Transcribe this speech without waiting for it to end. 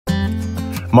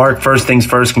Mark, first things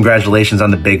first, congratulations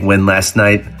on the big win last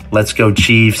night. Let's go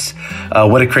Chiefs.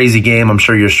 What a crazy game. I'm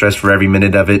sure you're stressed for every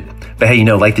minute of it. But hey,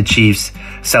 like the Chiefs,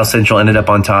 South Central ended up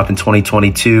on top in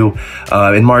 2022.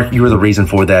 And Mark, you were the reason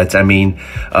for that. I mean,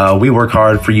 we work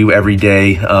hard for you every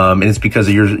day. And it's because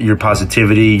of your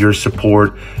positivity, your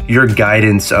support, your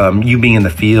guidance, you being in the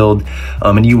field,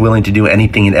 and you willing to do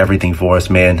anything and everything for us,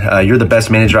 man. You're the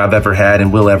best manager I've ever had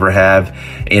and will ever have.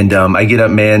 And I get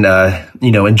up, man,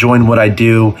 enjoying what I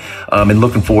do, and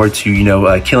looking forward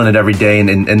to, killing it every day.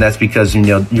 And that's because,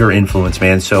 your influence,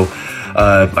 man. So,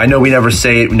 I know we never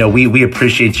say it, we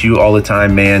appreciate you all the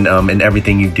time, man, and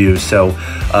everything you do. So,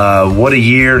 what a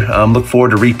year. Look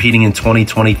forward to repeating in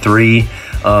 2023,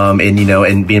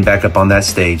 and being back up on that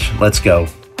stage. Let's go.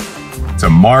 To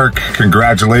Mark,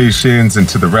 congratulations, and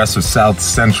to the rest of South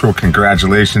Central,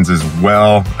 congratulations as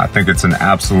well. I think it's an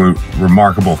absolute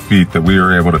remarkable feat that we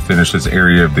were able to finish this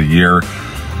area of the year.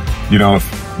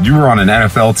 If you were on an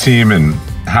NFL team and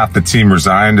half the team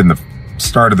resigned in the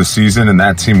start of the season and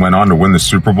that team went on to win the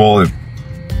Super Bowl,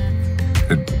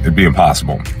 it'd be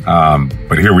impossible.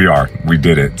 But here we are. We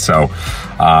did it. So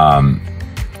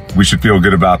we should feel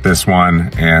good about this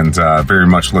one, and very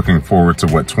much looking forward to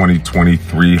what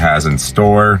 2023 has in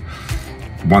store.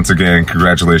 Once again,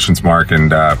 congratulations, Mark,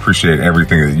 and appreciate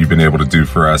everything that you've been able to do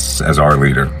for us as our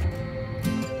leader.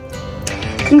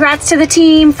 Congrats to the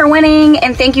team for winning,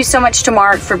 and thank you so much to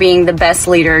Mark for being the best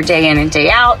leader day in and day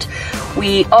out.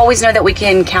 We always know that we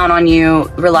can count on you,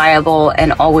 reliable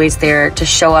and always there to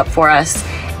show up for us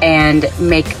and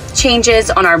make changes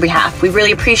on our behalf. We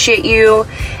really appreciate you,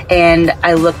 and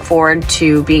I look forward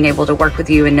to being able to work with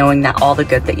you and knowing that all the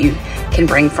good that you can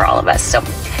bring for all of us. So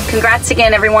congrats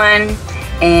again, everyone.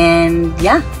 And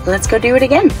yeah, let's go do it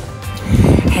again.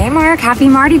 Hey Mark, happy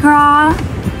Mardi Gras.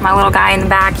 My little guy in the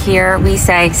back here, we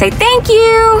say thank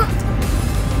you.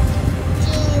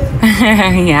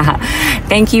 Yeah,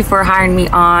 thank you for hiring me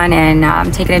on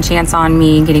and taking a chance on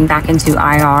me getting back into IR.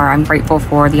 I'm grateful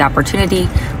for the opportunity,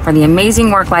 for the amazing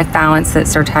work-life balance that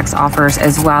Surtex offers,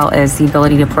 as well as the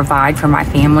ability to provide for my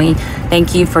family.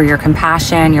 Thank you for your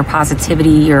compassion, your positivity,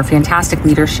 your fantastic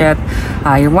leadership.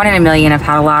 You're one in a million. I've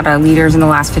had a lot of leaders in the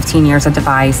last 15 years at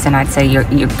Device, and I'd say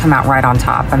you come out right on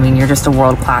top. I mean, you're just a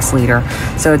world-class leader.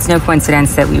 So it's no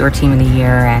coincidence that we were Team of the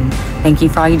Year, and thank you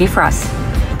for all you do for us.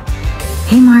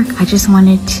 Hey Mark, I just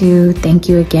wanted to thank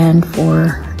you again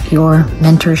for your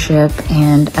mentorship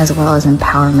and as well as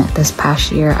empowerment this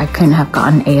past year. I couldn't have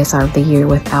gotten ASR of the Year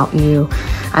without you.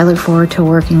 I look forward to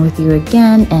working with you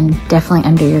again and definitely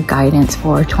under your guidance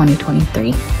for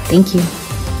 2023. Thank you.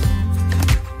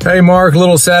 Hey Mark,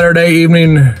 little Saturday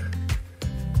evening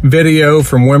video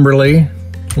from Wimberley.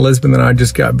 Elizabeth and I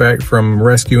just got back from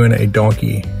rescuing a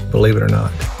donkey, believe it or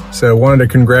not. So wanted to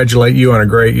congratulate you on a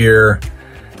great year.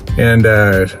 And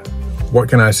what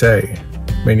can I say?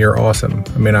 I mean, you're awesome.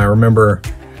 I mean, I remember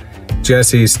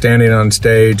Jesse standing on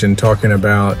stage and talking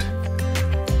about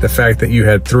the fact that you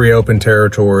had 3 open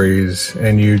territories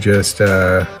and you just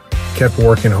kept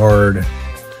working hard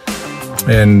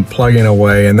and plugging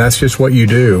away. And that's just what you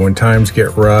do when times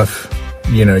get rough.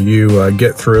 You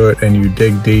get through it and you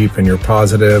dig deep and you're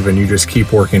positive and you just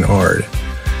keep working hard.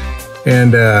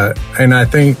 And I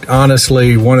think,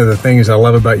 honestly, one of the things I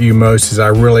love about you most is I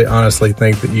really honestly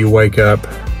think that you wake up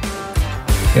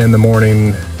in the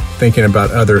morning thinking about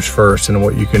others first and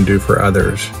what you can do for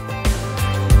others.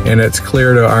 And it's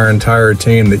clear to our entire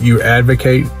team that you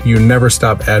advocate, you never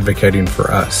stop advocating for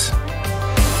us.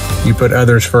 You put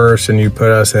others first and you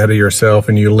put us ahead of yourself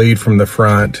and you lead from the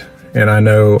front. And I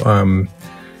know,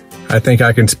 I think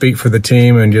I can speak for the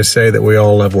team and just say that we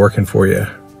all love working for you.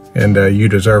 And you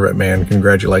deserve it, man.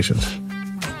 Congratulations.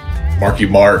 Marky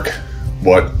Mark,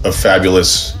 what a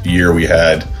fabulous year we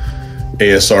had.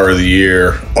 ASR of the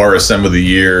Year, RSM of the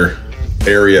Year,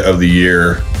 Area of the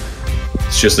Year.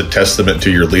 It's just a testament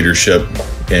to your leadership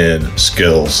and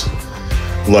skills.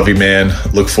 Love you, man.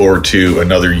 Look forward to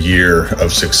another year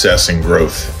of success and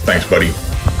growth. Thanks, buddy.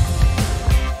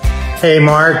 Hey,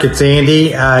 Mark, it's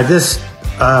Andy. Just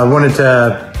wanted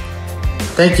to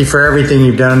thank you for everything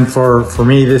you've done for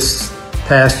me this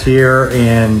past year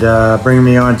and bringing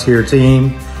me onto your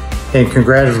team, and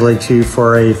congratulate you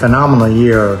for a phenomenal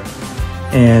year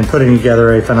and putting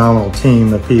together a phenomenal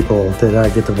team of people that I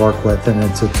get to work with. And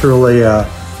it's truly a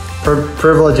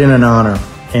privilege and an honor.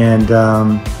 And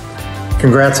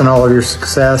congrats on all of your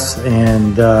success,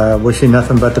 and wish you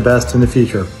nothing but the best in the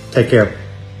future. Take care.